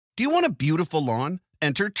Do you want a beautiful lawn?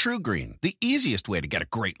 Enter TruGreen, the easiest way to get a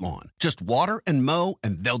great lawn. Just water and mow,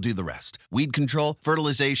 and they'll do the rest. Weed control,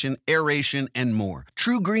 fertilization, aeration, and more.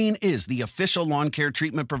 TruGreen is the official lawn care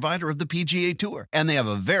treatment provider of the PGA Tour, and they have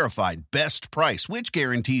a verified best price, which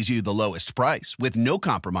guarantees you the lowest price with no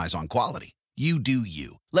compromise on quality. You do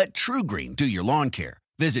you. Let TruGreen do your lawn care.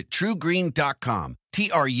 Visit TruGreen.com,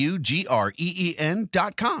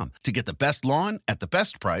 TruGreen.com, to get the best lawn at the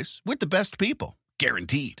best price with the best people.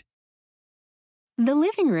 Guaranteed. The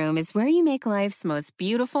living room is where you make life's most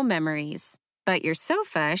beautiful memories. But your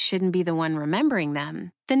sofa shouldn't be the one remembering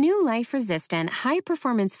them. The new life-resistant,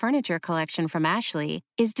 high-performance furniture collection from Ashley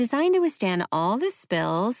is designed to withstand all the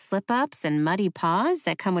spills, slip-ups, and muddy paws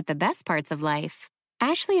that come with the best parts of life.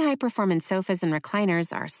 Ashley high-performance sofas and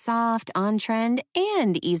recliners are soft, on-trend,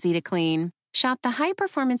 and easy to clean. Shop the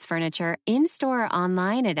high-performance furniture in-store or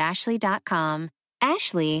online at ashley.com.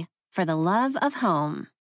 Ashley, for the love of home.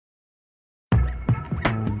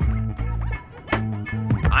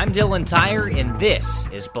 I'm Dylan Tyre, and this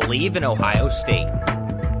is Believe in Ohio State.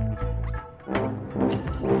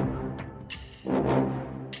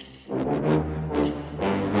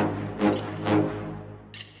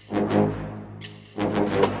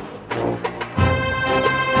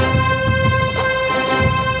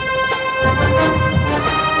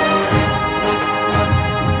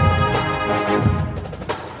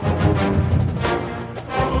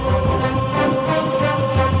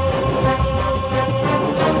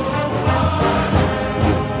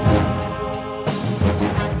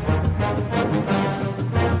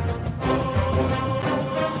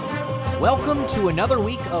 Welcome to another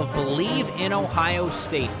week of Believe in Ohio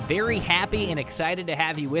State. Very happy and excited to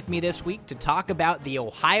have you with me this week to talk about the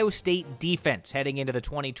Ohio State defense heading into the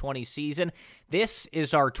 2020 season. This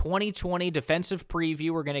is our 2020 defensive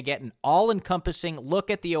preview. We're going to get an all-encompassing look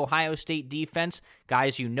at the Ohio State defense,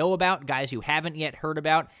 guys you know about, guys you haven't yet heard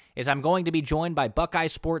about, as I'm going to be joined by Buckeye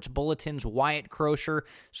Sports Bulletin's Wyatt Crosier.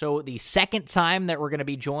 So the second time that we're going to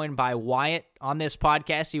be joined by Wyatt on this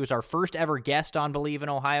podcast. He was our first ever guest on Believe in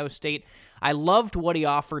Ohio State. I loved what he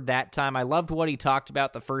offered that time. I loved what he talked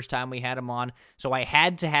about the first time we had him on, so I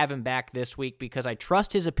had to have him back this week because I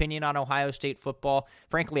trust his opinion on Ohio State football.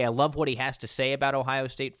 Frankly, I love what he has to say about Ohio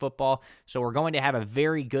State football, so we're going to have a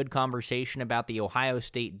very good conversation about the Ohio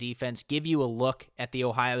State defense, give you a look at the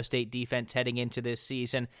Ohio State defense heading into this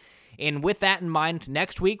season. And with that in mind,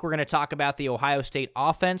 next week we're going to talk about the Ohio State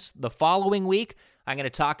offense. The following week, I'm going to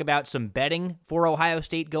talk about some betting for Ohio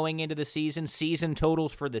State going into the season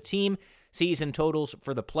totals for the team, season totals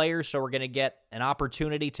for the players, so we're going to get an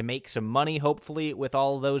opportunity to make some money, hopefully, with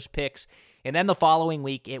all of those picks. And then the following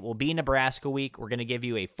week, it will be Nebraska week. We're going to give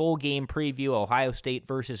you a full game preview, Ohio State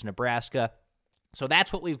versus Nebraska. So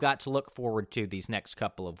that's what we've got to look forward to these next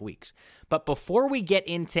couple of weeks. But before we get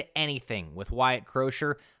into anything with Wyatt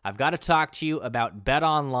Crosier, I've got to talk to you about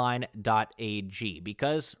betonline.ag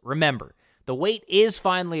because, remember, the wait is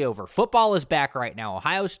finally over. Football is back right now.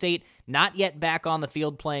 Ohio State not yet back on the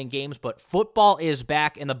field playing games, but football is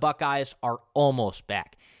back and the Buckeyes are almost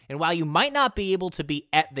back. And while you might not be able to be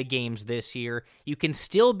at the games this year, you can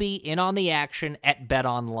still be in on the action at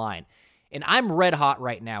BetOnline. And I'm red hot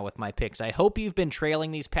right now with my picks. I hope you've been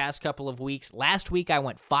trailing these past couple of weeks. Last week, I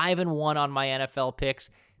went 5-1 on my NFL picks.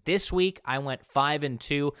 This week, I went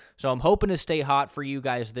 5-2, so I'm hoping to stay hot for you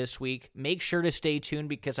guys this week. Make sure to stay tuned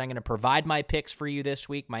because I'm going to provide my picks for you this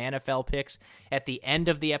week, my NFL picks, at the end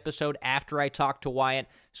of the episode after I talk to Wyatt.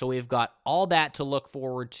 So we've got all that to look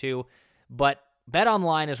forward to, but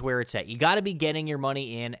BetOnline is where it's at. You got to be getting your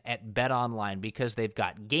money in at BetOnline because they've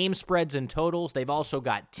got game spreads and totals. They've also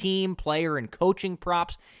got team, player, and coaching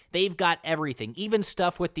props. They've got everything, even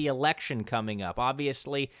stuff with the election coming up.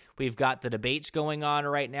 Obviously, we've got the debates going on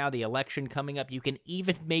right now, the election coming up. You can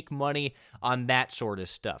even make money on that sort of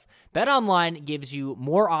stuff. BetOnline gives you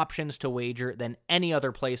more options to wager than any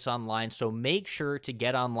other place online, so make sure to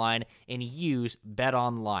get online and use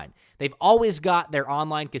BetOnline. They've always got their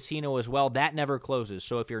online casino as well. That never closes.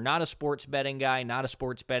 So if you're not a sports betting guy, not a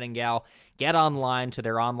sports betting gal, get online to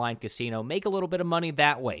their online casino. Make a little bit of money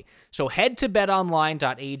that way. So head to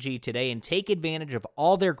betonline.ag today and take advantage of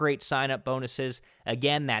all their great sign-up bonuses.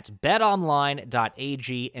 Again, that's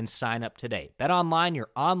betonline.ag and sign up today. BetOnline, your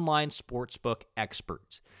online sportsbook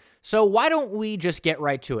experts. So why don't we just get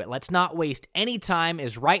right to it? Let's not waste any time,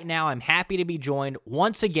 as right now I'm happy to be joined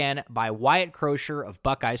once again by Wyatt Crosier of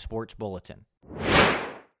Buckeye Sports Bulletin.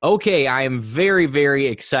 Okay, I am very, very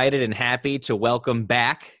excited and happy to welcome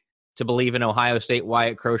back to Believe in Ohio State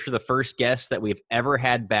Wyatt Crosier, the first guest that we've ever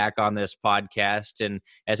had back on this podcast. And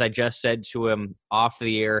as I just said to him off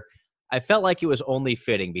the air, I felt like it was only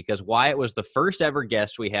fitting because Wyatt was the first ever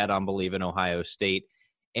guest we had on Believe in Ohio State.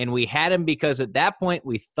 And we had him because at that point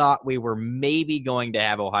we thought we were maybe going to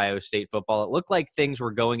have Ohio State football. It looked like things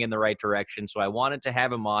were going in the right direction. So I wanted to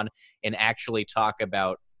have him on and actually talk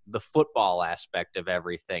about the football aspect of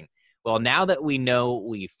everything. Well, now that we know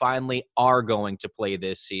we finally are going to play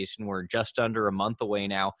this season, we're just under a month away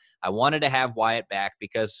now. I wanted to have Wyatt back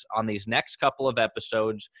because on these next couple of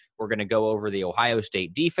episodes, we're going to go over the Ohio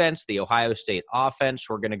State defense, the Ohio State offense.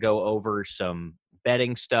 We're going to go over some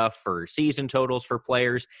betting stuff for season totals for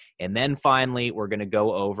players. And then finally, we're going to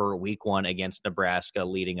go over week 1 against Nebraska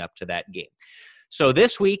leading up to that game. So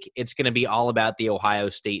this week, it's going to be all about the Ohio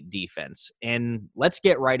State defense. And let's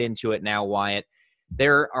get right into it now, Wyatt.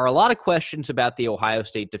 There are a lot of questions about the Ohio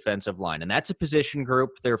State defensive line, and that's a position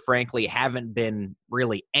group there frankly haven't been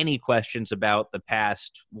really any questions about the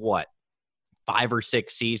past, 5 or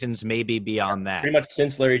 6 seasons, maybe beyond that. Pretty much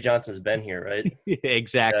since Larry Johnson's been here, right?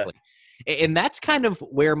 Exactly. Yeah. And that's kind of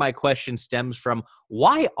where my question stems from.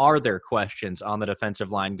 Why are there questions on the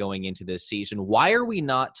defensive line going into this season? Why are we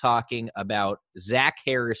not talking about Zach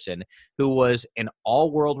Harrison, who was an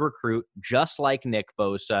all-world recruit, just like Nick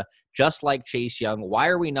Bosa, just like Chase Young? Why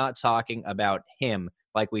are we not talking about him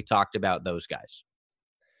like we talked about those guys?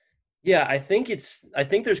 Yeah, I think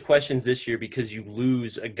there's questions this year because you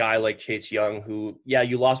lose a guy like Chase Young who,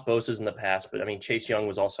 you lost Bosa's in the past, but I mean, Chase Young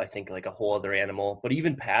was also, I think, like a whole other animal. But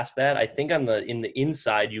even past that, I think in the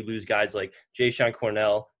inside, you lose guys like Jayshon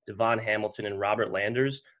Cornell, Devon Hamilton, and Robert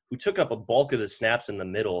Landers, who took up a bulk of the snaps in the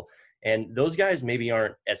middle. And those guys maybe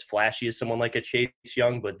aren't as flashy as someone like a Chase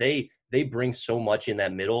Young, but they bring so much in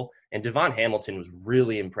that middle. And Devon Hamilton was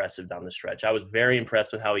really impressive down the stretch. I was very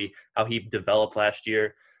impressed with how he developed last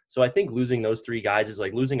year. So I think losing those 3 guys is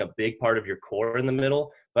like losing a big part of your core in the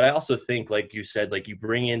middle. But I also think, like you said, like you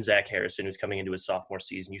bring in Zach Harrison, who's coming into his sophomore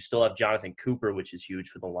season. You still have Jonathan Cooper, which is huge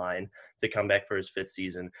for the line, to come back for his 5th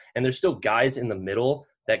season. And there's still guys in the middle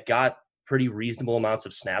that got pretty reasonable amounts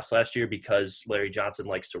of snaps last year because Larry Johnson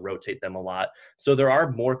likes to rotate them a lot. So there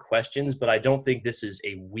are more questions, but I don't think this is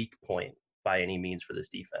a weak point by any means for this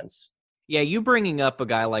defense. Yeah, you bringing up a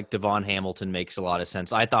guy like Devon Hamilton makes a lot of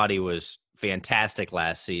sense. I thought he was fantastic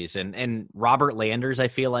last season. And Robert Landers, I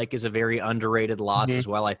feel like, is a very underrated loss as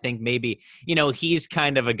well. I think maybe, he's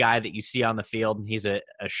kind of a guy that you see on the field, and he's a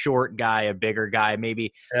short guy, a bigger guy,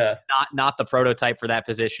 maybe not the prototype for that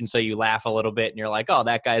position. So you laugh a little bit and you're like, oh,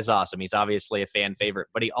 that guy's awesome. He's obviously a fan favorite,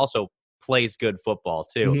 but he also plays good football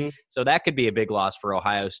too. So that could be a big loss for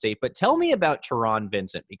Ohio State. But tell me about Taron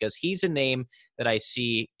Vincent, because he's a name that I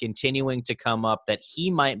see continuing to come up, that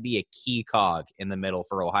he might be a key cog in the middle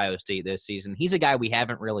for Ohio State this season. He's a guy we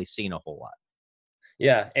haven't really seen a whole lot.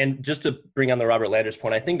 Yeah, and just to bring on the Robert Landers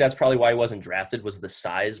point, I think that's probably why he wasn't drafted, was the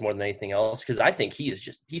size more than anything else, because I think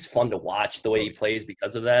he's fun to watch the way he plays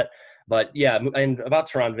because of that. But yeah, and about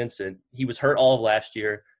Taron Vincent, he was hurt all of last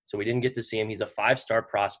year, so we didn't get to see him. He's a 5-star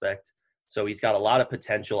prospect. So he's got a lot of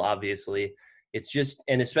potential, obviously. It's just,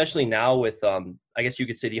 and especially now with, I guess you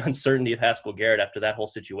could say, the uncertainty of Haskell Garrett after that whole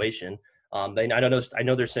situation. I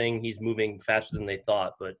know they're saying he's moving faster than they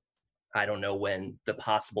thought, but I don't know when the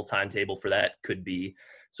possible timetable for that could be.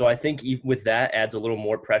 So I think with that adds a little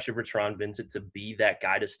more pressure for Taron Vincent to be that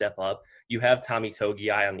guy to step up. You have Tommy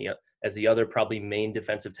Togiai as the other probably main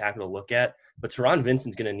defensive tackle to look at, but Taron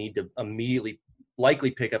Vincent's going to need to immediately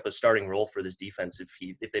likely pick up a starting role for this defense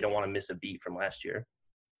if they don't want to miss a beat from last year.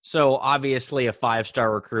 So obviously a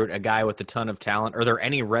 5-star recruit, a guy with a ton of talent. Are there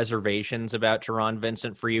any reservations about Taron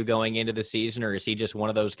Vincent for you going into the season, or is he just one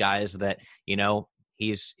of those guys that,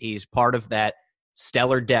 he's part of that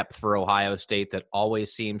stellar depth for Ohio State that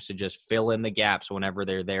always seems to just fill in the gaps whenever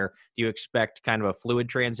they're there? Do you expect kind of a fluid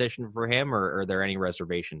transition for him, or are there any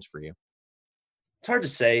reservations for you? It's hard to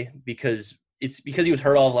say because he was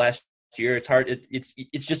hurt all of last year. It's hard. It's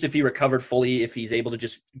just if he recovered fully, if he's able to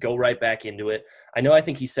just go right back into it. I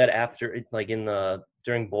think he said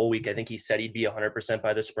during bowl week, I think he said he'd be 100%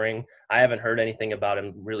 by the spring. I haven't heard anything about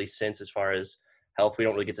him really since as far as health. We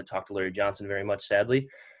don't really get to talk to Larry Johnson very much, sadly.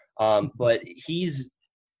 But he's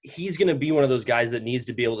going to be one of those guys that needs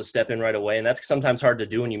to be able to step in right away. And that's sometimes hard to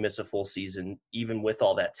do when you miss a full season, even with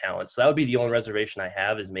all that talent. So that would be the only reservation I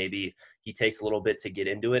have, is maybe he takes a little bit to get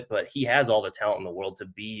into it, but he has all the talent in the world to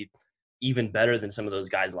be even better than some of those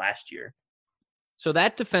guys last year. So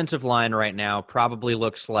that defensive line right now probably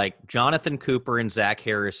looks like Jonathan Cooper and Zach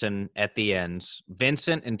Harrison at the ends,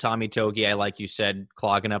 Vincent and Tommy Togiai, like you said,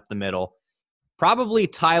 clogging up the middle. Probably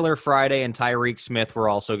Tyler Friday and Tyreek Smith we're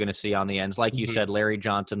also going to see on the ends. Like you said, Larry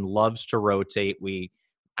Johnson loves to rotate.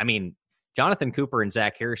 Jonathan Cooper and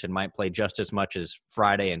Zach Harrison might play just as much as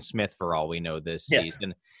Friday and Smith for all we know this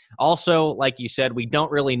season. Also, like you said, we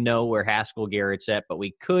don't really know where Haskell Garrett's at, but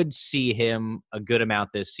we could see him a good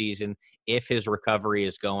amount this season if his recovery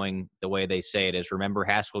is going the way they say it is. Remember,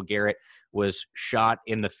 Haskell Garrett was shot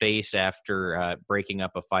in the face after breaking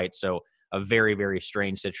up a fight, so a very, very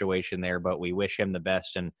strange situation there, but we wish him the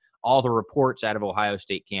best. And all the reports out of Ohio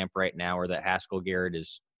State camp right now are that Haskell Garrett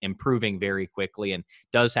is improving very quickly and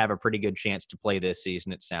does have a pretty good chance to play this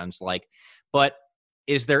season, it sounds like. But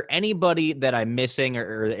is there anybody that I'm missing,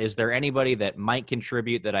 or is there anybody that might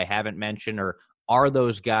contribute that I haven't mentioned, or are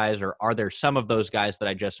those guys, or are there some of those guys that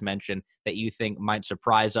I just mentioned that you think might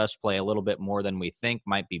surprise us, play a little bit more than we think,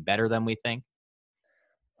 might be better than we think?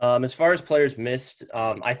 As far as players missed,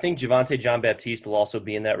 I think Javonte Jean-Baptiste will also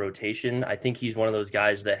be in that rotation. I think he's one of those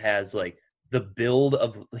guys that has like the build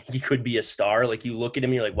of he could be a star. Like you look at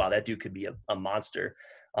him, you're like, wow, that dude could be a monster.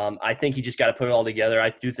 I think he just got to put it all together. I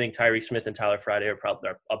do think Tyreke Smith and Tyler Friday are probably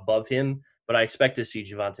above him, but I expect to see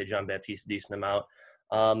Javonte Jean-Baptiste a decent amount.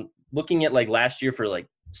 Looking at like last year for like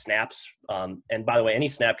snaps, and by the way, any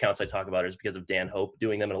snap counts I talk about is because of Dan Hope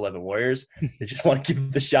doing them at 11 Warriors. I just want to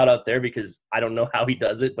give the shout out there because I don't know how he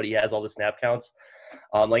does it, but he has all the snap counts.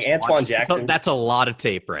 Like Antoine Jackson. That's a lot of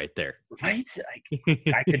tape right there. Right?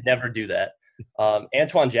 I could never do that.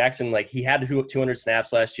 Antoine Jackson, like he had 200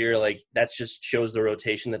 snaps last year. Like that's just shows the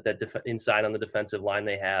rotation that inside on the defensive line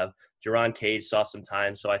they have. Jerron Cage saw some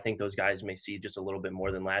time, so I think those guys may see just a little bit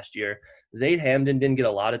more than last year. Zaid Hamden didn't get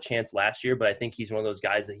a lot of chance last year, but I think he's one of those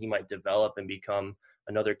guys that he might develop and become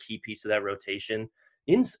another key piece of that rotation.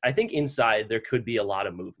 I think inside there could be a lot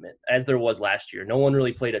of movement, as there was last year. No one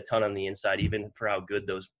really played a ton on the inside, even for how good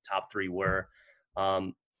those top three were.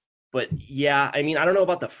 But yeah, I mean, I don't know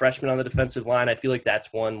about the freshmen on the defensive line. I feel like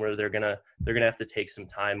that's one where they're gonna have to take some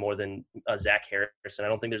time more than a Zach Harrison. I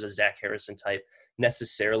don't think there's a Zach Harrison type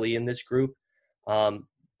necessarily in this group.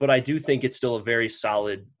 But I do think it's still a very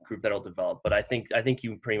solid group that'll develop. But I think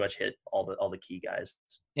you pretty much hit all the key guys.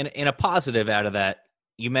 In a positive out of that,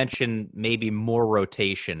 you mentioned maybe more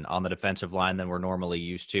rotation on the defensive line than we're normally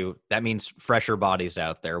used to. That means fresher bodies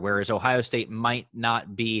out there, whereas Ohio State might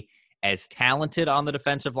not be as talented on the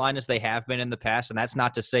defensive line as they have been in the past. And that's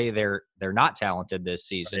not to say they're not talented this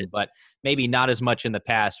season, right, but maybe not as much in the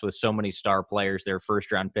past with so many star players, their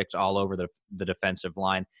first-round picks all over the defensive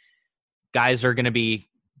line. Guys are going to be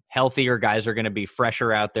healthier. Guys are going to be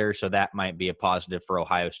fresher out there, so that might be a positive for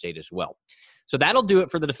Ohio State as well. So that'll do it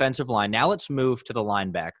for the defensive line. Now let's move to the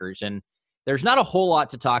linebackers. And there's not a whole lot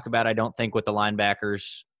to talk about, I don't think, with the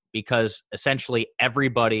linebackers, because essentially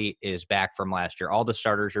everybody is back from last year. All the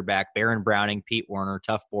starters are back. Baron Browning, Pete Werner,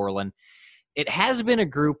 Tuf Borland. It has been a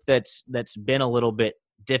group that's been a little bit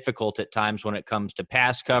difficult at times when it comes to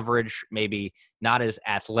pass coverage, maybe not as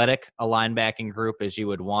athletic a linebacking group as you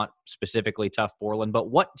would want, specifically Tuf Borland.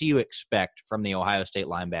 But what do you expect from the Ohio State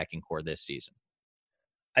linebacking core this season?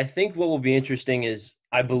 I think what will be interesting is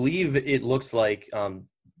I believe it looks like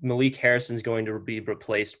Malik Harrison's going to be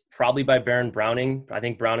replaced probably by Baron Browning. I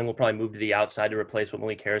think Browning will probably move to the outside to replace what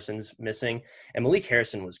Malik Harrison's missing. And Malik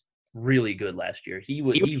Harrison was really good last year. He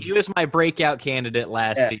was my breakout candidate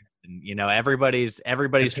last season. You know, everybody's trying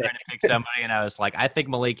to pick somebody, and I was like, I think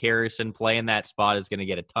Malik Harrison playing that spot is going to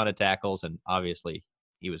get a ton of tackles, and obviously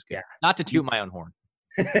he was good. Yeah. Not to toot my own horn.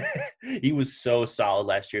 He was so solid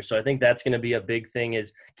last year. So I think that's going to be a big thing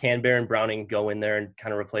is, can Baron Browning go in there and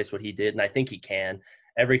kind of replace what he did? And I think he can.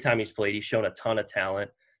 Every time he's played, he's shown a ton of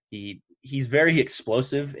talent. He's very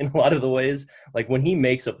explosive in a lot of the ways. Like when he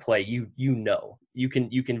makes a play, you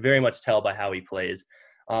can very much tell by how he plays.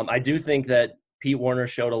 I do think that Pete Werner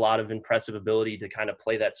showed a lot of impressive ability to kind of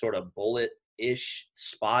play that sort of bullet-ish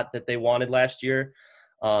spot that they wanted last year.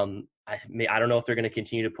 I don't know if they're going to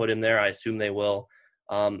continue to put him there. I assume they will.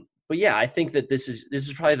 But yeah, I think that this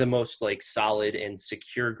is probably the most like solid and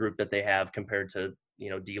secure group that they have compared to,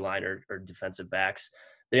 D-line or defensive backs.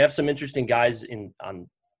 They have some interesting guys in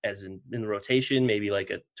the rotation, maybe like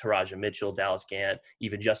a Taraja Mitchell, Dallas Gant,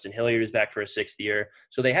 even Justin Hilliard is back for a 6th year.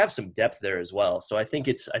 So they have some depth there as well. So I think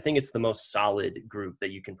it's the most solid group that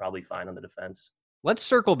you can probably find on the defense. Let's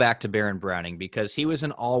circle back to Baron Browning because he was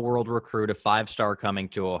an all-world recruit, a 5-star coming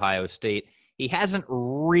to Ohio State. He hasn't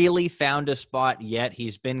really found a spot yet.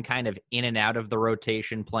 He's been kind of in and out of the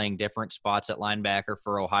rotation, playing different spots at linebacker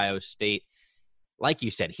for Ohio State. Like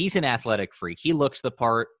you said, he's an athletic freak. He looks the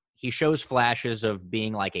part. He shows flashes of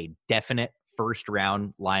being like a definite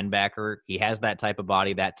first-round linebacker. He has that type of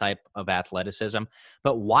body, that type of athleticism.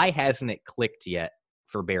 But why hasn't it clicked yet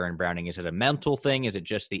for Baron Browning? Is it a mental thing? Is it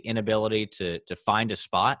just the inability to find a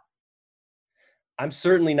spot? I'm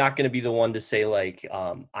certainly not going to be the one to say like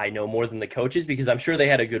I know more than the coaches, because I'm sure they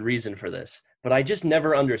had a good reason for this. But I just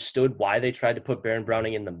never understood why they tried to put Baron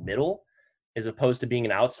Browning in the middle as opposed to being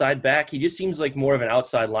an outside back. He just seems like more of an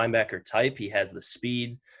outside linebacker type. He has the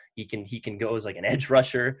speed. He can go as like an edge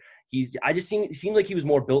rusher. It seemed like he was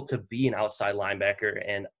more built to be an outside linebacker,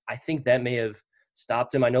 and I think that may have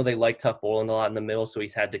stopped him. I know they like Tough Borland a lot in the middle, so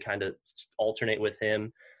he's had to kind of alternate with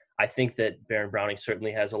him. I think that Baron Browning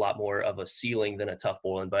certainly has a lot more of a ceiling than a Tough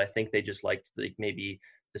Borland, but I think they just liked maybe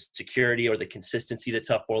the security or the consistency that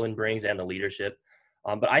Tough Borland brings and the leadership.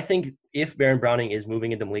 But I think if Baron Browning is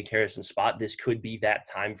moving into Malik Harrison's spot, this could be that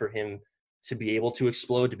time for him to be able to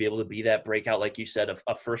explode, to be able to be that breakout, like you said,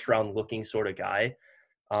 a first-round looking sort of guy,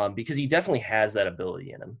 because he definitely has that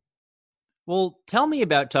ability in him. Well, tell me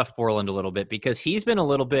about Tough Borland a little bit, because he's been a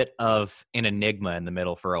little bit of an enigma in the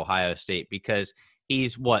middle for Ohio State, because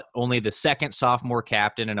he's only the second sophomore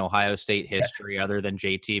captain in Ohio State history other than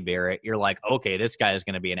JT Barrett. You're like, okay, this guy is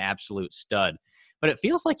going to be an absolute stud. But it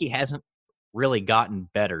feels like he hasn't really gotten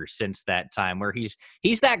better since that time, where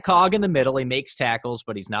he's that cog in the middle. He makes tackles,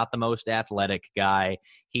 but he's not the most athletic guy.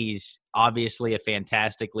 He's obviously a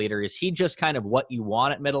fantastic leader. Is he just kind of what you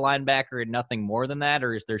want at middle linebacker and nothing more than that,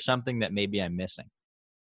 or is there something that maybe I'm missing?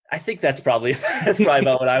 I think that's probably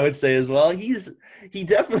about what I would say as well. He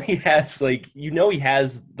definitely has, like, he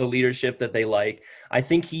has the leadership that they like. I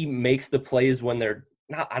think he makes the plays when they're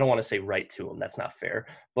not, I don't want to say right to him. That's not fair,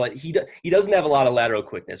 but he doesn't have a lot of lateral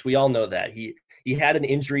quickness. We all know that. He had an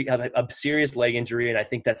injury, a serious leg injury, and I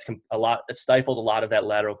think that's stifled a lot of that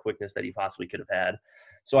lateral quickness that he possibly could have had.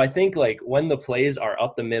 So I think, like, when the plays are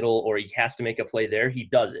up the middle or he has to make a play there, he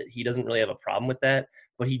does it. He doesn't really have a problem with that,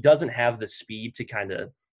 but he doesn't have the speed to kind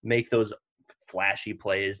of make those flashy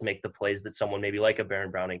plays, make the plays that someone maybe like a Baron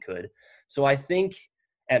Browning could. So I think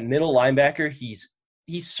at middle linebacker, he's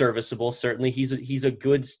serviceable. Certainly he's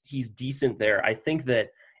decent there. I think that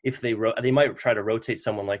if they might try to rotate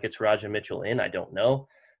someone like a Taraja Mitchell in, I don't know,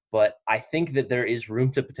 but I think that there is room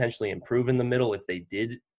to potentially improve in the middle if they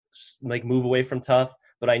did like move away from Tough,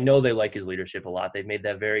 but I know they like his leadership a lot. They've made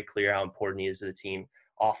that very clear how important he is to the team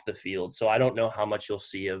off the field. So I don't know how much you'll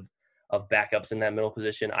see of backups in that middle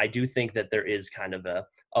position. I do think that there is kind of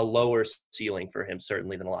a lower ceiling for him,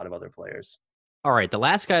 certainly, than a lot of other players. All right, the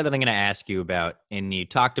last guy that I'm going to ask you about, and you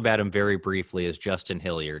talked about him very briefly, is Justin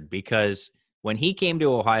Hilliard, because when he came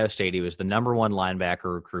to Ohio State, he was the number one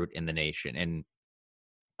linebacker recruit in the nation, and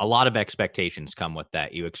a lot of expectations come with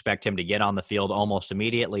that. You expect him to get on the field almost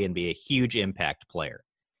immediately and be a huge impact player.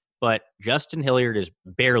 But Justin Hilliard has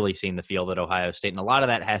barely seen the field at Ohio State, and a lot of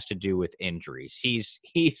that has to do with injuries. He's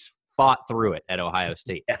fought through it at Ohio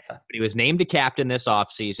State. Yeah. But he was named a captain this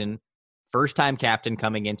offseason, first-time captain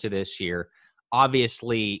coming into this year.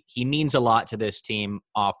 Obviously, he means a lot to this team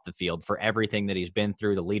off the field for everything that he's been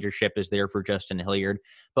through. The leadership is there for Justin Hilliard.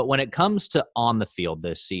 But when it comes to on the field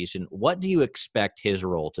this season, what do you expect his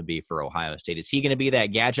role to be for Ohio State? Is he going to be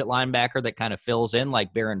that gadget linebacker that kind of fills in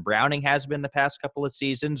like Baron Browning has been the past couple of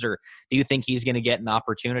seasons, or do you think he's going to get an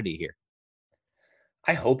opportunity here?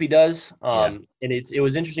 I hope he does. And it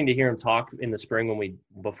was interesting to hear him talk in the spring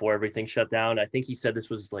before everything shut down. I think he said this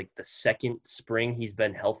was like the second spring he's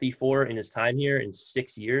been healthy for in his time here in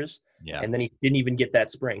 6 years. Yeah. And then he didn't even get that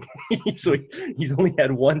spring. So he's only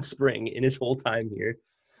had one spring in his whole time here.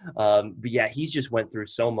 But yeah, he's just went through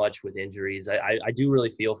so much with injuries. I do really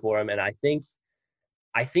feel for him. And I think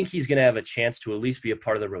he's going to have a chance to at least be a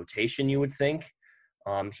part of the rotation, you would think.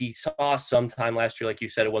 He saw some time last year, like you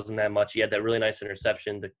said, it wasn't that much. He had that really nice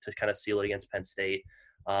interception to kind of seal it against Penn State.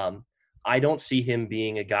 I don't see him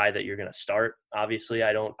being a guy that you're going to start. Obviously,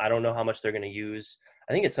 I don't know how much they're going to use.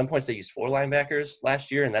 I think at some points they used 4 linebackers last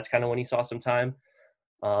year, and that's kind of when he saw some time.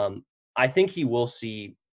 I think he will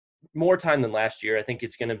see more time than last year. I think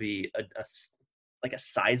it's going to be a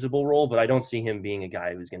sizable role, but I don't see him being a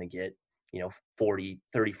guy who's going to get 40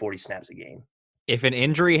 snaps a game. If an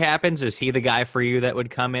injury happens, is he the guy for you that would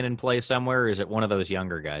come in and play somewhere, or is it one of those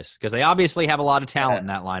younger guys? Because they obviously have a lot of talent in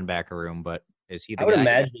that linebacker room, but is he the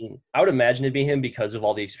guy? I would imagine it'd be him because of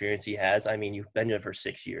all the experience he has. I mean, you've been there for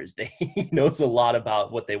 6 years. He knows a lot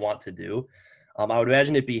about what they want to do. I would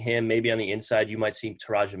imagine it'd be him. Maybe on the inside, you might see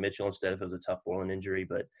Taraja Mitchell instead if it was a Tough Borland injury.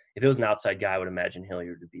 But if it was an outside guy, I would imagine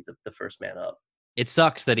Hilliard would be the first man up. It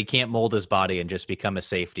sucks that he can't mold his body and just become a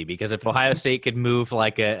safety, because if Ohio State could move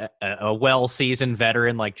like a well-seasoned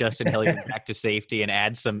veteran like Justin Hilliard back to safety and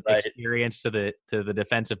add some experience to the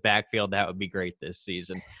defensive backfield, that would be great this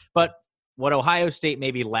season. But what Ohio State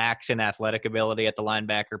maybe lacks in athletic ability at the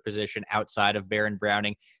linebacker position outside of Baron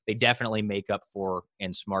Browning, they definitely make up for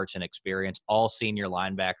in smarts and experience. All senior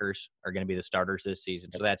linebackers are going to be the starters this season,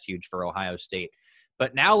 so that's huge for Ohio State.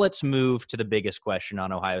 But now let's move to the biggest question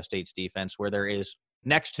on Ohio State's defense, where there is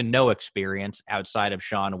next to no experience outside of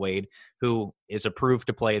Shaun Wade, who is approved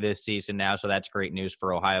to play this season now, so that's great news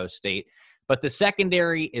for Ohio State. But the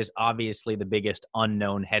secondary is obviously the biggest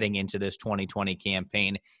unknown heading into this 2020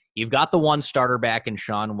 campaign. You've got the one starter back in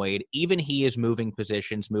Shaun Wade. Even he is moving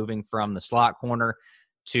positions, moving from the slot corner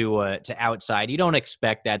to outside. You don't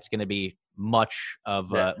expect that's going to be much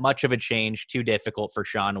of a change. Too difficult for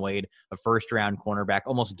Shaun Wade, a first-round cornerback,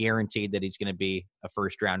 almost guaranteed that he's going to be a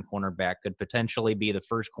first-round cornerback, could potentially be the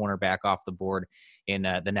first cornerback off the board in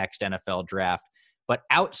the next NFL draft. But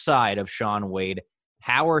outside of Shaun Wade,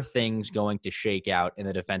 how are things going to shake out in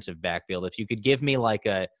the defensive backfield? If you could give me like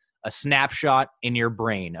a snapshot in your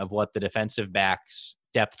brain of what the defensive backs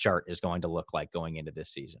depth chart is going to look like going into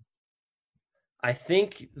this season. I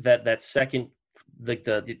think that second, like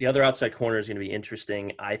the other outside corner is going to be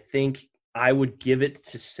interesting. I think I would give it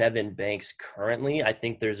to Sevyn Banks currently. I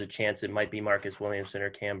think there's a chance it might be Marcus Williamson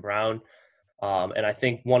or Cam Brown. And I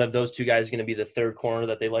think one of those two guys is going to be the third corner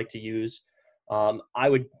that they like to use. I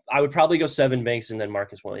would probably go Sevyn Banks and then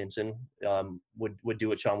Marcus Williamson would do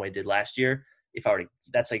what Shaun Wade did last year.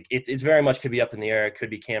 That's like it's very much could be up in the air. It could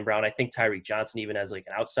be Cam Brown. I think Tyreek Johnson even has like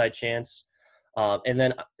an outside chance. And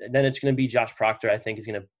then it's going to be Josh Proctor. I think is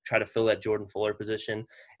going to try to fill that Jordan Fuller position.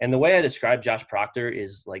 And the way I describe Josh Proctor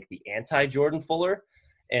is like the anti-Jordan Fuller.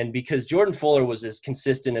 And because Jordan Fuller was as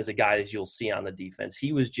consistent as a guy as you'll see on the defense,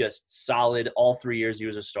 he was just solid all 3 years he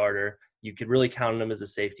was a starter. You could really count on him as a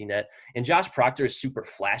safety net. And Josh Proctor is super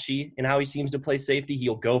flashy in how he seems to play safety.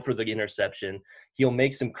 He'll go for the interception. He'll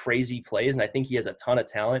make some crazy plays, and I think he has a ton of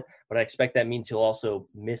talent, but I expect that means he'll also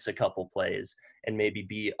miss a couple plays and maybe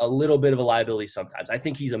be a little bit of a liability sometimes. I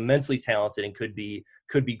think he's immensely talented and could be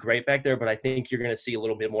great back there, but I think you're going to see a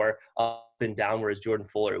little bit more up and down, whereas Jordan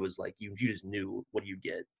Fuller, it was like you just knew what you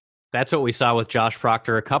get. That's what we saw with Josh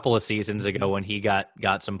Proctor a couple of seasons ago when he got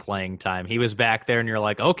some playing time. He was back there and you're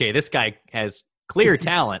like, okay, this guy has clear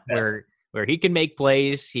talent where he can make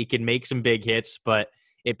plays, he can make some big hits, but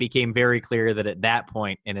it became very clear that at that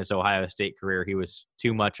point in his Ohio State career, he was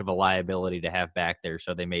too much of a liability to have back there.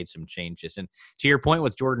 So they made some changes. And to your point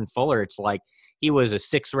with Jordan Fuller, it's like he was a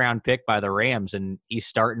 6th-round pick by the Rams, and he's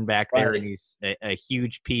starting back there, and he's a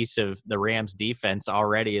huge piece of the Rams defense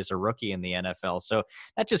already as a rookie in the NFL. So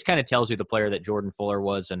that just kind of tells you the player that Jordan Fuller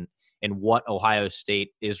was and what Ohio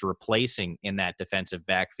State is replacing in that defensive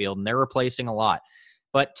backfield. And they're replacing a lot.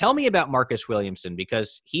 But tell me about Marcus Williamson,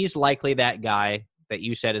 because he's likely that guy that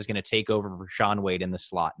you said is going to take over for Shaun Wade in the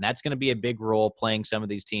slot. And that's going to be a big role playing some of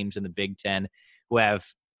these teams in the Big Ten who have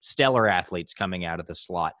stellar athletes coming out of the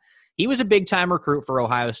slot. He was a big-time recruit for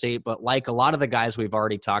Ohio State, but like a lot of the guys we've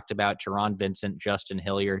already talked about, Teron Vincent, Justin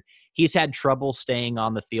Hilliard, he's had trouble staying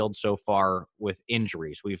on the field so far with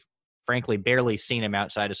injuries. We've frankly barely seen him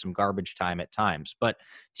outside of some garbage time at times. But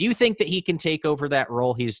do you think that he can take over that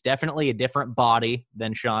role? He's definitely a different body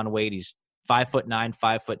than Shaun Wade. He's 5'9",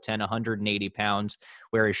 5'10", 180 pounds,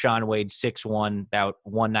 whereas Shaun Wade's 6'1", about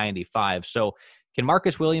 195. So can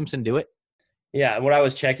Marcus Williamson do it? Yeah, and what I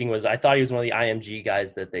was checking was I thought he was one of the IMG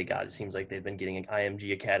guys that they got. It seems like they've been getting an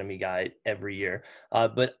IMG Academy guy every year.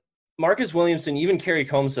 But Marcus Williamson, even Kerry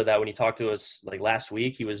Combs said that when he talked to us like last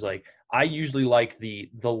week. He was like, I usually like the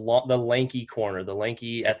lanky corner, the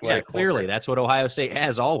lanky athletic. Yeah, clearly corner. That's what Ohio State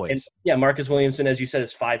has always. And, yeah, Marcus Williamson, as you said,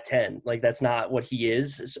 is 5'10". Like that's not what he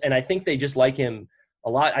is. And I think they just like him a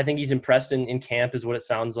lot. I think he's impressed in camp is what it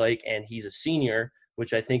sounds like. And he's a senior,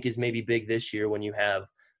 which I think is maybe big this year when you have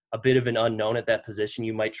a bit of an unknown at that position.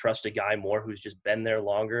 You might trust a guy more who's just been there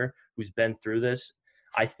longer, who's been through this.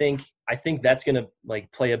 I think that's going to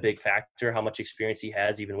like play a big factor, how much experience he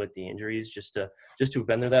has, even with the injuries, just to have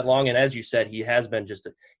been there that long. And as you said, he has been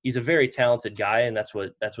he's a very talented guy, and that's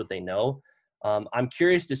what they know. I'm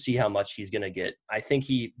curious to see how much he's going to get. I think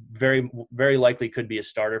he very, very likely could be a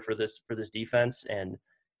starter for this defense, and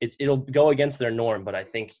it'll go against their norm. But I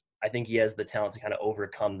think he has the talent to kind of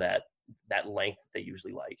overcome that length that they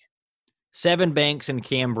usually like. Sevyn Banks and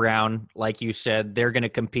Cam Brown, like you said, they're going to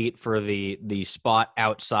compete for the spot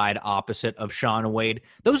outside opposite of Shaun Wade.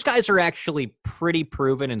 Those guys are actually pretty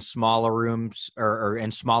proven in smaller rooms or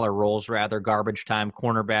in smaller roles, rather, garbage time,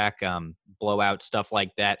 cornerback, blowout, stuff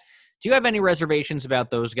like that. Do you have any reservations about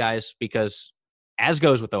those guys? Because as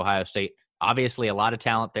goes with Ohio State, obviously a lot of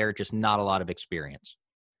talent there, just not a lot of experience.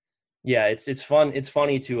 Yeah, it's fun. It's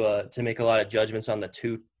funny to make a lot of judgments on the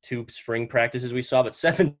two spring practices we saw, but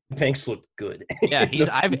Seven Banks looked good. Yeah, in those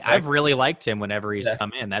two I've really practices. liked him whenever he's Yeah.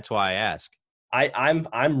 come in. That's why I ask.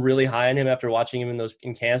 I'm really high on him after watching him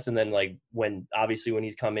in camps, and then like when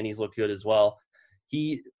he's come in, he's looked good as well.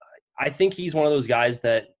 He I think he's one of those guys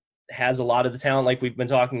that has a lot of the talent like we've been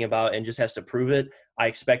talking about and just has to prove it. I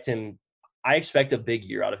expect a big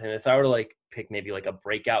year out of him. If I were to like pick maybe like a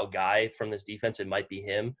breakout guy from this defense, it might be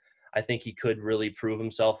him. I think he could really prove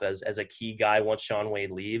himself as a key guy once Shaun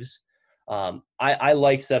Wade leaves. I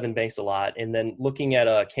like Seven Banks a lot. And then looking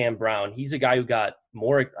at Cam Brown, he's a guy who got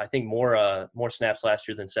more snaps last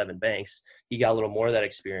year than Seven Banks. He got a little more of that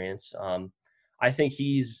experience. I think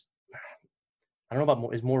I don't know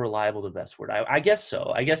about is more reliable the best word. I guess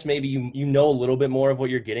so. I guess maybe you know a little bit more of what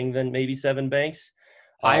you're getting than maybe Seven Banks.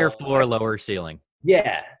 Higher floor, lower ceiling.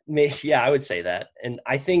 Yeah, I would say that. And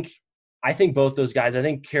I think both those guys, I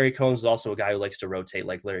think Kerry Combs is also a guy who likes to rotate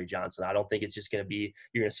like Larry Johnson. I don't think it's just going to be,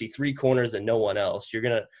 you're going to see three corners and no one else. They're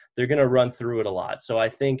going to run through it a lot. So I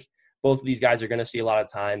think both of these guys are going to see a lot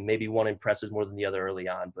of time. Maybe one impresses more than the other early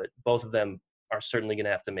on, but both of them are certainly going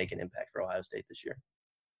to have to make an impact for Ohio State this year.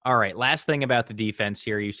 All right, last thing about the defense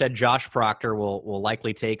here. You said Josh Proctor will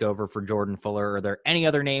likely take over for Jordan Fuller. Are there any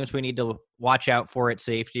other names we need to watch out for at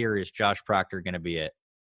safety, or is Josh Proctor going to be it?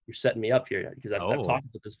 You're setting me up here because I've talked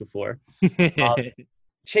about this before.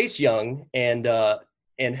 Chase Young and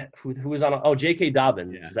who was on? J.K.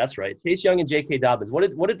 Dobbins. Yeah. That's right. Chase Young and J.K. Dobbins.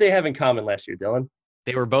 What did they have in common last year, Dylan?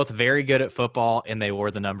 They were both very good at football, and they wore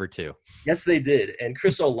the number 2. Yes, they did. And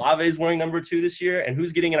Chris Olave is wearing number 2 this year. And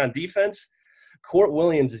who's getting it on defense? Court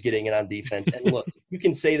Williams is getting it on defense. And look, you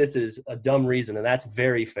can say this is a dumb reason, and that's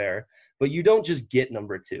very fair. But you don't just get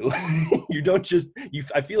number 2.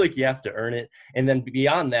 I feel like you have to earn it. And then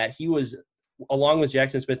beyond that, he was, along with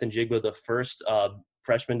Jackson Smith-Njigba, the first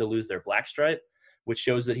freshman to lose their black stripe, which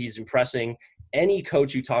shows that he's impressing. Any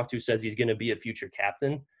coach you talk to says he's going to be a future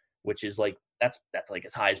captain, which is like, that's like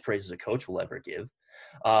as high as praise as a coach will ever give.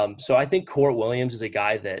 So I think Court Williams is a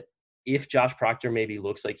guy that, if Josh Proctor maybe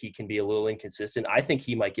looks like he can be a little inconsistent, I think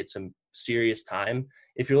he might get some serious time.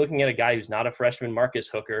 If you're looking at a guy who's not a freshman, Marcus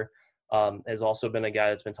Hooker has also been a guy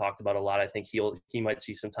that's been talked about a lot. I think he might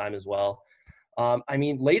see some time as well.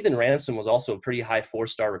 Lathan Ransom was also a pretty high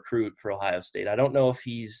 4-star recruit for Ohio State. I don't know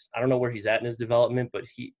where he's at in his development, but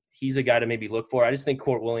he's a guy to maybe look for. I just think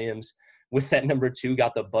Court Williams, with that number 2,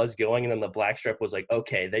 got the buzz going, and then the black strip was like,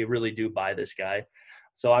 okay, they really do buy this guy.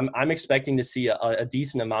 So I'm expecting to see a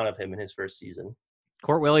decent amount of him in his first season.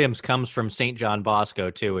 Court Williams comes from St. John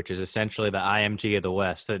Bosco, too, which is essentially the IMG of the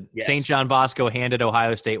West. Yes. St. John Bosco handed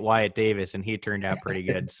Ohio State Wyatt Davis, and he turned out pretty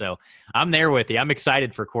good. So I'm there with you. I'm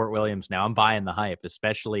excited for Court Williams now. I'm buying the hype,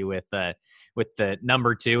 especially with the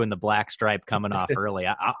number 2 and the black stripe coming off early.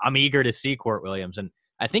 I'm eager to see Court Williams. And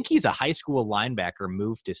I think he's a high school linebacker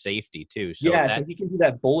moved to safety, too. So so he can do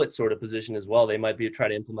that bullet sort of position as well. They might be trying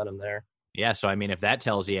to implement him there. Yeah, so, if that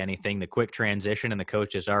tells you anything, the quick transition and the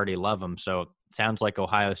coaches already love him. So it sounds like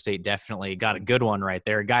Ohio State definitely got a good one right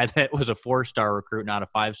there. A guy that was a 4-star recruit, not a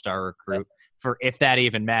 5-star recruit, for if that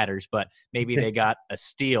even matters. But maybe they got a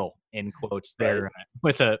steal, in quotes, there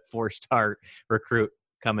with a 4-star recruit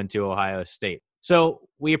coming to Ohio State. So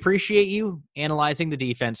we appreciate you analyzing the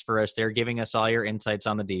defense for us there, giving us all your insights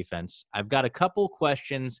on the defense. I've got a couple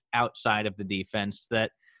questions outside of the defense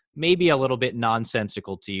that maybe a little bit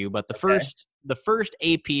nonsensical to you, but the first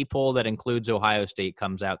AP poll that includes Ohio State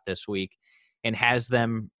comes out this week and has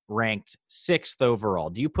them ranked 6th overall.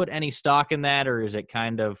 Do you put any stock in that, or is it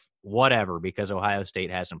kind of whatever because Ohio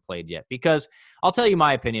State hasn't played yet? Because I'll tell you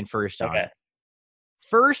my opinion first on it.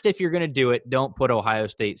 First, if you're going to do it, don't put Ohio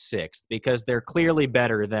State 6th because they're clearly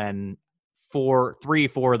better than 4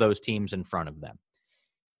 of those teams in front of them.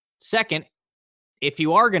 Second, if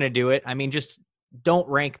you are going to do it, just don't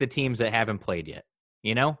rank the teams that haven't played yet.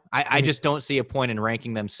 I just don't see a point in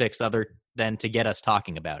ranking them 6th other than to get us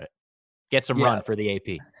talking about it. Get some run for the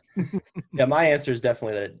AP. Yeah, my answer is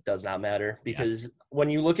definitely that it does not matter because when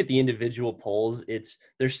you look at the individual polls, they're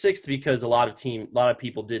 6th because a lot of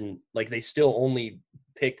people didn't, like, they still only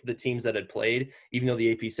picked the teams that had played, even though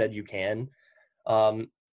the AP said you can.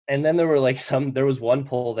 And then there was one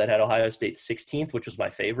poll that had Ohio State 16th, which was my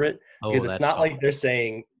favorite, because it's not like they're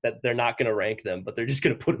saying that they're not going to rank them, but they're just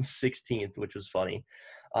going to put them 16th, which was funny.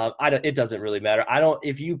 It doesn't really matter.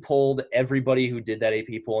 If you polled everybody who did that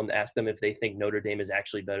AP poll and asked them if they think Notre Dame is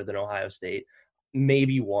actually better than Ohio State,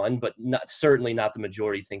 maybe one, but certainly not the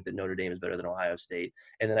majority think that Notre Dame is better than Ohio State.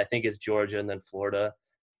 And then I think it's Georgia and then Florida.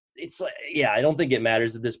 It's like, I don't think it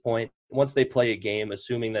matters at this point. Once they play a game,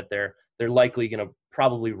 assuming that they're likely going to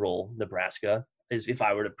probably roll Nebraska. is if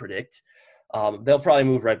I were to predict. They'll probably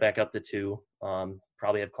move right back up to 2.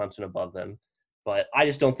 Probably have Clemson above them. But I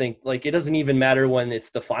just don't think, like, it doesn't even matter when it's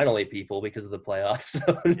the final 8 people because of the playoffs.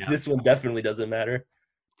 So This one definitely doesn't matter.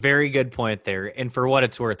 Very good point there. And for what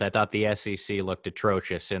it's worth, I thought the SEC looked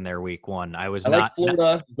atrocious in their week 1. I like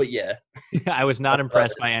Florida, but yeah. I was not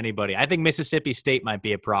impressed by anybody. I think Mississippi State might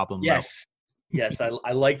be a problem. Yes. Though. Yes,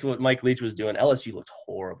 I liked what Mike Leach was doing. LSU looked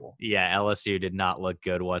horrible. Yeah, LSU did not look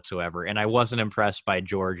good whatsoever. And I wasn't impressed by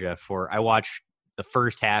Georgia. I watched the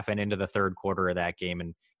first half and into the third quarter of that game,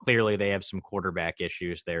 and clearly they have some quarterback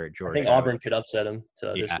issues there at Georgia. I think Auburn could upset them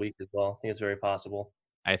this week as well. I think it's very possible.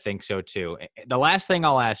 I think so too. The last thing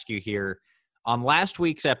I'll ask you here, on last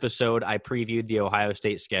week's episode, I previewed the Ohio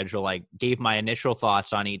State schedule. I gave my initial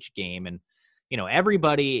thoughts on each game. And,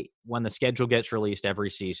 everybody, when the schedule gets released every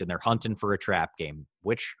season, they're hunting for a trap game.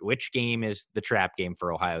 Which game is the trap game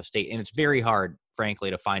for Ohio State? And it's very hard,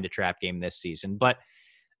 frankly, to find a trap game this season. But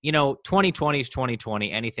 2020 is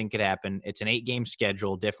 2020. Anything could happen. It's an 8-game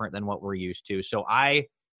schedule, different than what we're used to. So I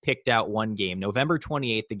picked out one game, November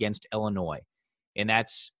 28th against Illinois. And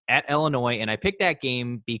that's at Illinois. And I picked that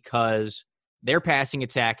game because their passing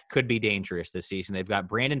attack could be dangerous this season. They've got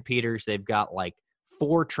Brandon Peters. They've got like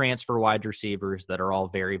 4 transfer wide receivers that are all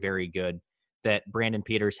very, very good, that Brandon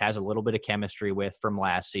Peters has a little bit of chemistry with from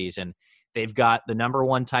last season. They've got the number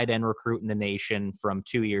 1 tight end recruit in the nation from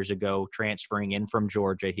 2 years ago, transferring in from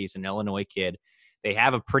Georgia. He's an Illinois kid. They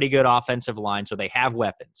have a pretty good offensive line, so they have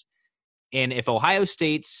weapons. And if Ohio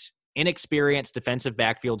State's inexperienced defensive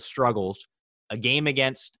backfield struggles, a game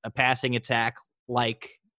against a passing attack like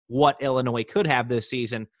what Illinois could have this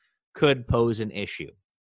season could pose an issue.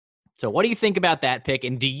 So what do you think about that pick?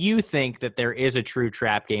 And do you think that there is a true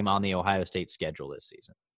trap game on the Ohio State schedule this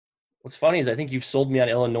season? What's funny is I think you've sold me on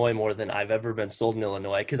Illinois more than I've ever been sold in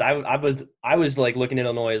Illinois, because I was like looking at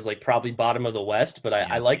Illinois as like probably bottom of the West, but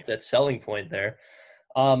I like that selling point there.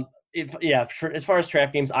 As far as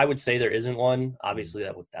trap games, I would say there isn't one. Obviously,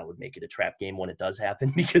 that would make it a trap game when it does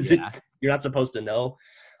happen, because you're not supposed to know.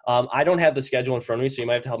 I don't have the schedule in front of me, so you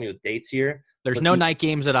might have to help me with dates here. There's no night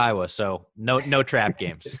games at Iowa, so no trap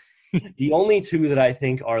games. The only 2 that I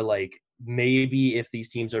think are like maybe if these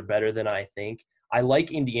teams are better than I think, I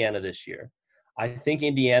like Indiana this year. I think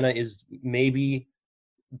Indiana is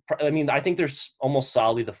I think they're almost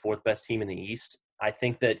solidly the 4th best team in the East. I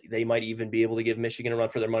think that they might even be able to give Michigan a run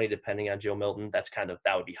for their money, depending on Joe Milton. That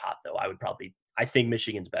would be hot, though. I think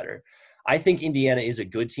Michigan's better. I think Indiana is a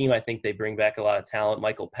good team. I think they bring back a lot of talent.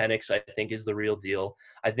 Michael Penix, I think, is the real deal.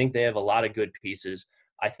 I think they have a lot of good pieces.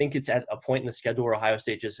 I think it's at a point in the schedule where Ohio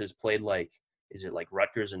State just has played is it like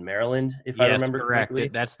Rutgers and Maryland, if I remember correctly?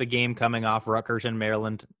 That's the game coming off, Rutgers and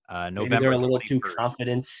Maryland, November. Maybe they're a little 21st. too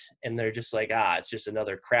confident, and they're just like, it's just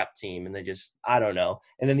another crap team, and I don't know.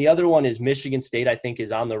 And then the other one is Michigan State, I think,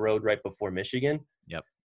 is on the road right before Michigan. Yep.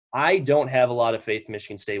 I don't have a lot of faith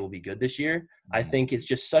Michigan State will be good this year. I think it's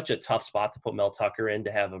just such a tough spot to put Mel Tucker in,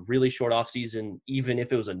 to have a really short offseason, even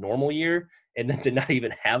if it was a normal year, and then to not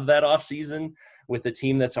even have that offseason with a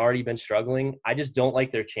team that's already been struggling. I just don't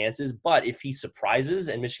like their chances. But if he surprises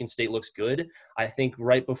and Michigan State looks good, I think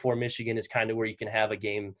right before Michigan is kind of where you can have a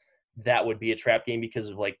game that would be a trap game, because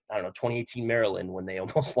of 2018 Maryland, when they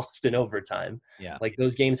almost lost in overtime. Yeah. Like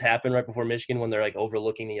those games happen right before Michigan when they're like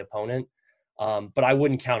overlooking the opponent. But I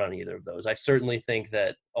wouldn't count on either of those. I certainly think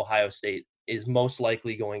that Ohio State is most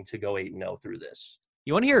likely going to go 8-0 through this.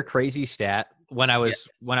 You want to hear a crazy stat? When I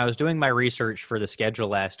was doing my research for the schedule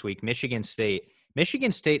last week, Michigan State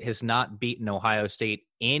has not beaten Ohio State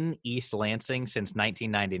in East Lansing since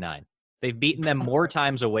 1999. They've beaten them more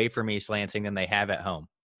times away from East Lansing than they have at home.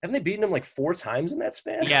 Haven't they beaten them like 4 times in that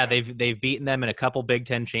span? Yeah, they've beaten them in a couple Big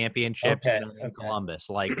Ten championships in Columbus.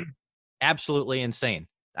 Like, absolutely insane.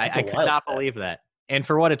 I could not believe that. And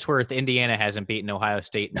for what it's worth, Indiana hasn't beaten Ohio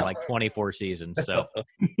State in like 24 seasons. So,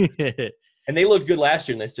 and they looked good last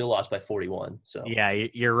year, and they still lost by 41. So yeah,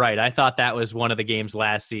 you're right. I thought that was one of the games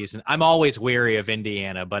last season. I'm always wary of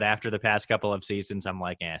Indiana, but after the past couple of seasons, I'm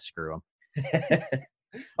like, screw them.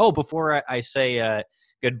 Oh, before I say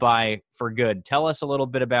goodbye for good, tell us a little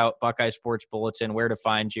bit about Buckeye Sports Bulletin, where to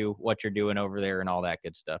find you, what you're doing over there, and all that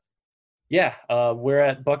good stuff. Yeah, we're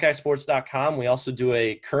at BuckeyeSports.com. We also do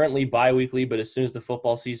a currently bi-weekly, but as soon as the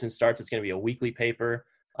football season starts, it's going to be a weekly paper.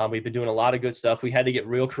 We've been doing a lot of good stuff. We had to get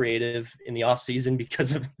real creative in the off season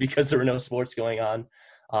because there were no sports going on.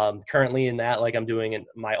 Currently in that, I'm doing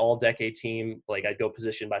my all-decade team. I go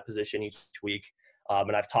position by position each week.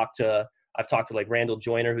 And I've talked to Randall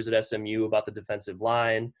Joyner, who's at SMU, about the defensive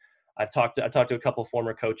line. I talked to a couple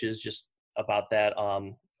former coaches just about that.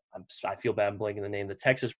 I feel bad I'm blanking the name. The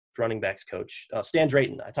Texas running backs coach, Stan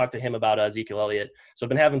Drayton. I talked to him about Ezekiel Elliott. So I've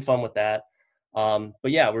been having fun with that.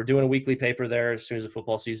 But yeah, we're doing a weekly paper there as soon as the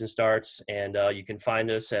football season starts. And you can find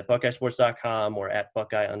us at BuckeyeSports.com or at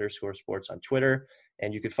Buckeye_sports on Twitter.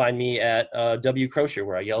 And you can find me at W Crozier,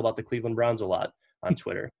 where I yell about the Cleveland Browns a lot on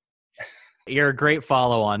Twitter. You're a great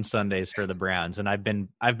follow on Sundays for the Browns, and I've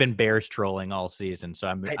been Bears trolling all season. So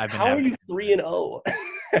I've been. How are you 3-0?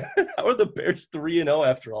 How are the Bears 3-0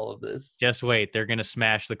 after all of this? Just wait, they're going to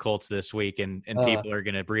smash the Colts this week, and people are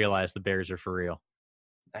going to realize the Bears are for real.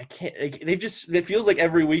 I can't. It feels like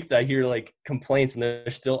every week that I hear like complaints, and they're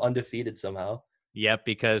still undefeated somehow. Yep,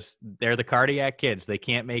 because they're the cardiac kids. They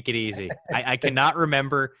can't make it easy. I cannot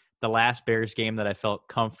remember the last Bears game that I felt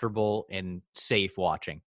comfortable and safe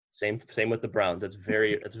watching. Same with the Browns. That's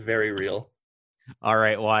very real. All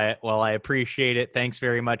right, Wyatt. Well, I appreciate it. Thanks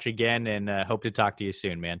very much again, and hope to talk to you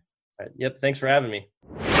soon, man. All right, yep, thanks for having me.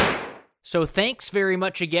 So thanks very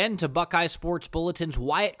much again to Buckeye Sports Bulletin's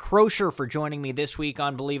Wyatt Crozier for joining me this week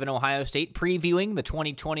on Believe in Ohio State, previewing the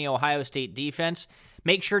 2020 Ohio State defense.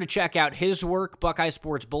 Make sure to check out his work, Buckeye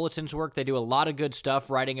Sports Bulletin's work. They do a lot of good stuff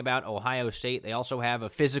writing about Ohio State. They also have a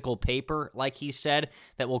physical paper, like he said,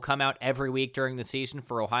 that will come out every week during the season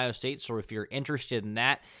for Ohio State. So if you're interested in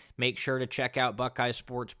that, make sure to check out Buckeye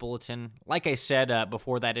Sports Bulletin. Like I said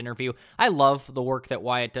before that interview, I love the work that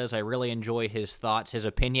Wyatt does. I really enjoy his thoughts, his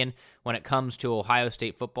opinion when it comes to Ohio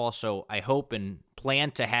State football. So I hope and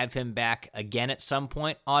plan to have him back again at some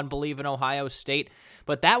point on Believe in Ohio State.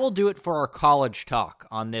 But that will do it for our college talk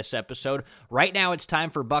on this episode. Right now, it's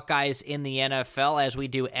time for Buckeyes in the NFL, as we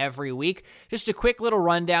do every week. Just a quick little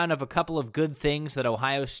rundown of a couple of good things that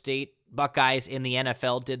Ohio State Buckeyes in the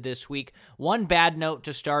NFL did this week. One bad note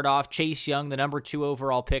to start off: Chase Young, the number 2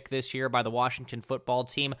 overall pick this year by the Washington football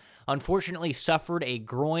team, unfortunately suffered a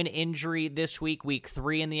groin injury this week, week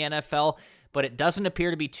 3 in the NFL, but it doesn't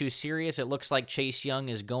appear to be too serious. It looks like Chase Young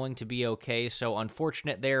is going to be okay, so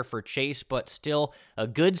unfortunate there for Chase, but still a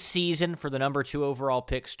good season for the number 2 overall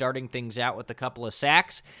pick, starting things out with a couple of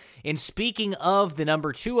sacks. And speaking of the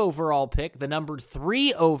number 2 overall pick, the number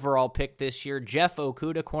 3 overall pick this year, Jeff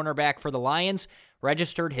Okudah, cornerback for the Lions,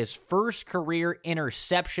 registered his first career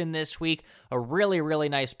interception this week. A really, really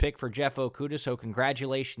nice pick for Jeff Okudah, so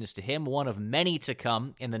congratulations to him, one of many to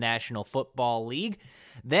come in the National Football League.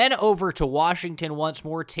 Then over to Washington once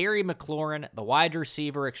more, Terry McLaurin, the wide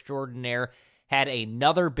receiver extraordinaire, had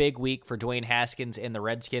another big week for Dwayne Haskins and the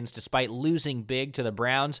Redskins. Despite losing big to the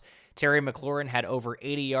Browns, Terry McLaurin had over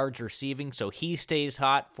 80 yards receiving, so he stays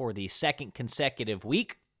hot for the second consecutive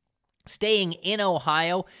week. Staying in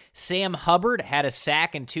Ohio, Sam Hubbard had a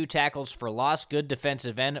sack and 2 tackles for loss. Good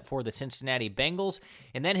defensive end for the Cincinnati Bengals.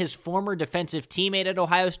 And then his former defensive teammate at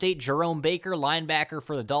Ohio State, Jerome Baker, linebacker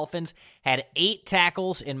for the Dolphins, had 8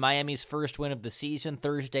 tackles in Miami's first win of the season,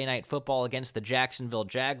 Thursday Night Football against the Jacksonville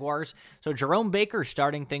Jaguars. So Jerome Baker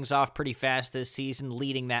starting things off pretty fast this season,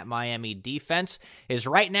 leading that Miami defense.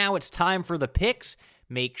 Right now it's time for the picks.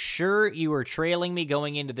 Make sure you are trailing me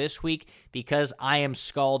going into this week because I am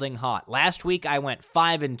scalding hot. Last week, I went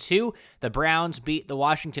 5-2. The Browns beat the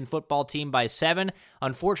Washington football team by 7.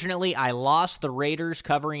 Unfortunately, I lost the Raiders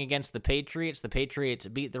covering against the Patriots. The Patriots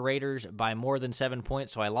beat the Raiders by more than 7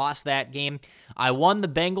 points, so I lost that game. I won the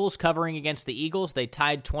Bengals covering against the Eagles. They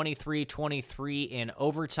tied 23-23 in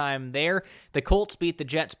overtime there. The Colts beat the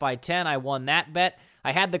Jets by 10. I won that bet.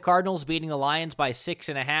 I had the Cardinals beating the Lions by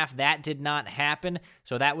 6.5. That did not happen,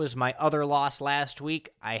 so that was my other loss last week.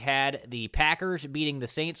 I had the Packers beating the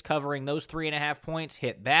Saints, covering those 3.5 points,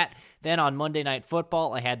 hit that. Then on Monday Night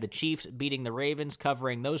Football, I had the Chiefs beating the Ravens,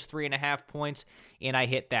 covering those 3.5 points, and I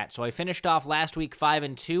hit that. So I finished off last week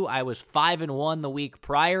 5-2. I was 5-1 the week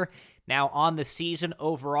prior. Now on the season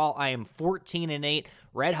overall, I am 14-8,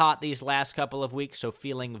 red hot these last couple of weeks, so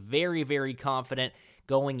feeling very, very confident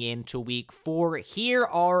going into week 4. Here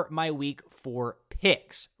are my week 4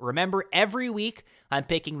 picks. Remember, every week I'm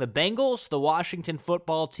picking the Bengals, the Washington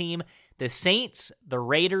football team, the Saints, the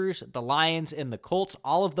Raiders, the Lions, and the Colts.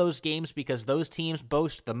 All of those games because those teams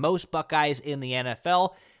boast the most Buckeyes in the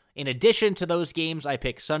NFL. In addition to those games, I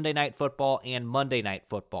pick Sunday Night Football and Monday Night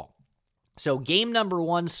Football. So game number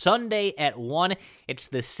 1, Sunday at 1, it's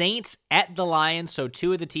the Saints at the Lions. So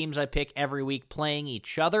 2 of the teams I pick every week playing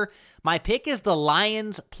each other. My pick is the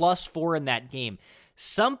Lions +4 in that game.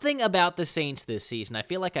 Something about the Saints this season, I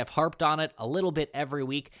feel like I've harped on it a little bit every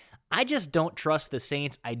week. I just don't trust the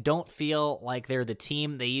Saints. I don't feel like they're the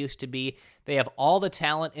team they used to be. They have all the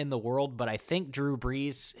talent in the world, but I think Drew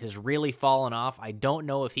Brees has really fallen off. I don't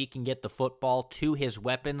know if he can get the football to his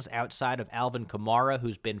weapons outside of Alvin Kamara,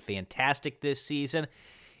 who's been fantastic this season.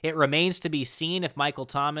 It remains to be seen if Michael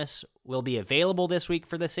Thomas will be available this week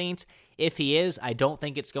for the Saints. If he is, I don't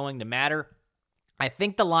think it's going to matter. I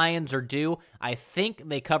think the Lions are due. I think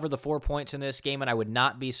they cover the 4 points in this game, and I would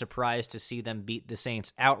not be surprised to see them beat the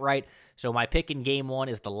Saints outright. So my pick in game 1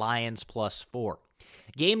 is the Lions +4.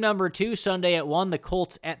 Game number 2, Sunday at 1, the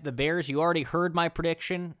Colts at the Bears. You already heard my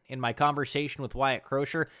prediction in my conversation with Wyatt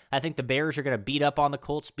Crocier. I think the Bears are going to beat up on the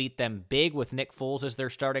Colts, beat them big with Nick Foles as their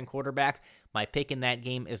starting quarterback. My pick in that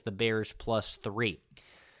game is the Bears +3.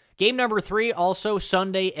 Game number 3, also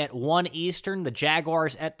Sunday at 1 Eastern, the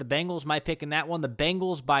Jaguars at the Bengals. My pick in that one, the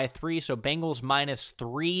Bengals by 3, so Bengals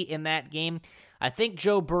 -3 in that game. I think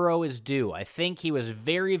Joe Burrow is due. I think he was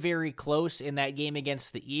very, very close in that game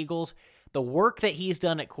against the Eagles. The work that he's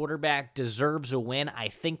done at quarterback deserves a win. I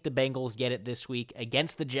think the Bengals get it this week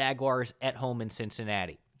against the Jaguars at home in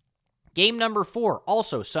Cincinnati. Game number 4,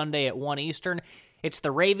 also Sunday at 1 Eastern. It's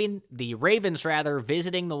the Ravens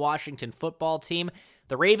visiting the Washington football team.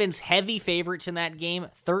 The Ravens heavy favorites in that game,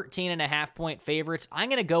 13.5-point favorites. I'm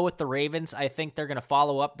going to go with the Ravens. I think they're going to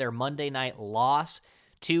follow up their Monday night loss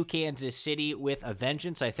to Kansas City with a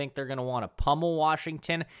vengeance. I think they're going to want to pummel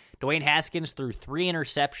Washington. Dwayne Haskins threw 3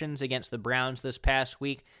 interceptions against the Browns this past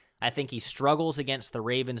week. I think he struggles against the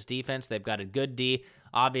Ravens defense. They've got a good D,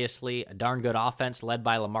 obviously a darn good offense led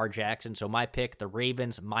by Lamar Jackson. So my pick, the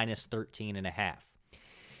Ravens -13.5.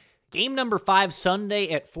 Game number 5, Sunday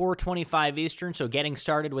at 4:25 Eastern, so getting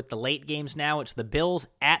started with the late games now. It's the Bills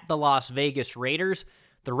at the Las Vegas Raiders.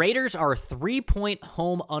 The Raiders are 3-point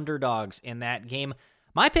home underdogs in that game.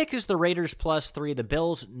 My pick is the Raiders +3. The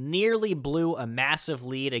Bills nearly blew a massive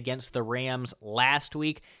lead against the Rams last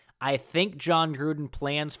week. I think John Gruden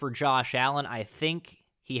plans for Josh Allen. I think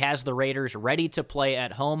he has the Raiders ready to play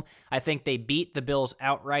at home. I think they beat the Bills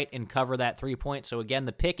outright and cover that 3 points. So again,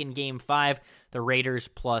 the pick in Game 5, the Raiders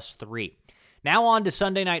 +3. Now on to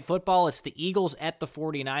Sunday Night Football. It's the Eagles at the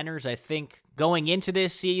 49ers. I think going into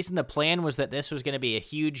this season, the plan was that this was going to be a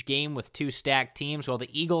huge game with 2 stacked teams. While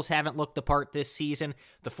the Eagles haven't looked the part this season,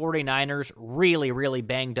 the 49ers really, really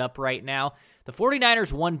banged up right now. The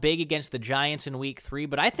 49ers won big against the Giants in Week 3,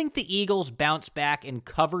 but I think the Eagles bounce back and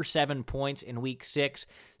cover 7 points in Week 6.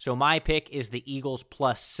 So my pick is the Eagles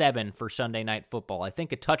 +7 for Sunday Night Football. I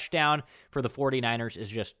think a touchdown for the 49ers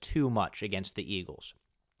is just too much against the Eagles.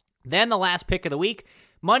 Then the last pick of the week,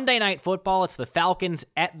 Monday Night Football. It's the Falcons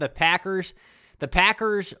at the Packers. The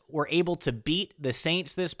Packers were able to beat the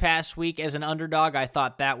Saints this past week as an underdog. I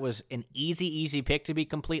thought that was an easy pick, to be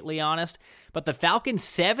completely honest. But the Falcons,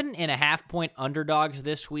 7.5-point underdogs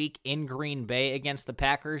this week in Green Bay against the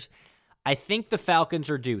Packers. I think the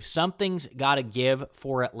Falcons are due. Something's got to give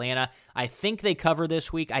for Atlanta. I think they cover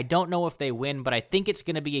this week. I don't know if they win, but I think it's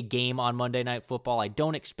going to be a game on Monday Night Football. I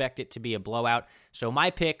don't expect it to be a blowout. So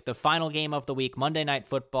my pick, the final game of the week, Monday Night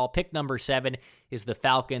Football, pick number 7, is the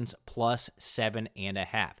Falcons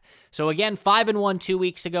 +7.5. So again, 5-1 2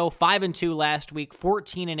 weeks ago, 5-2 last week,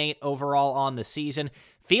 14-8 overall on the season.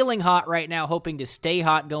 Feeling hot right now, hoping to stay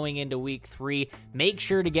hot going into Week 3. Make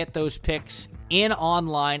sure to get those picks in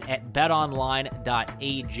online at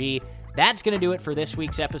betonline.ag. That's going to do it for this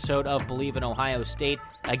week's episode of Believe in Ohio State.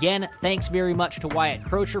 Again, thanks very much to Wyatt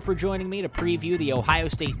Crocier for joining me to preview the Ohio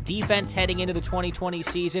State defense heading into the 2020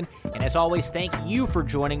 season. And as always, thank you for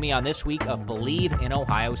joining me on this week of Believe in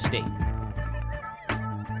Ohio State.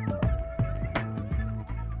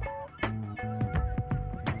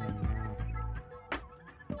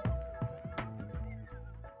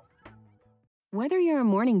 Whether you're a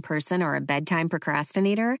morning person or a bedtime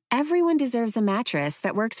procrastinator, everyone deserves a mattress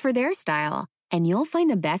that works for their style. And you'll find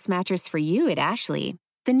the best mattress for you at Ashley.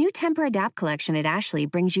 The new Tempur-Adapt collection at Ashley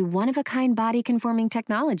brings you one-of-a-kind body-conforming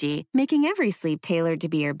technology, making every sleep tailored to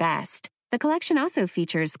be your best. The collection also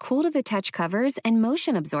features cool-to-the-touch covers and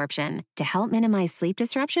motion absorption to help minimize sleep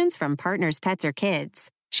disruptions from partners, pets, or kids.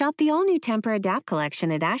 Shop the all-new Tempur-Adapt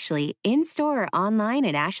collection at Ashley, in-store or online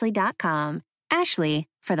at ashley.com. Ashley,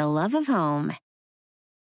 for the love of home.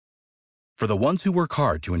 For the ones who work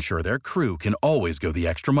hard to ensure their crew can always go the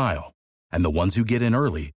extra mile, and the ones who get in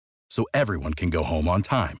early so everyone can go home on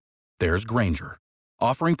time, there's Grainger,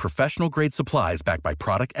 offering professional-grade supplies backed by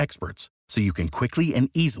product experts so you can quickly and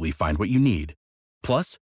easily find what you need.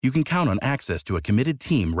 Plus, you can count on access to a committed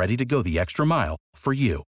team ready to go the extra mile for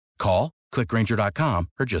you. Call, click Grainger.com,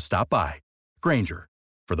 or just stop by. Grainger,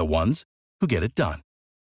 for the ones who get it done.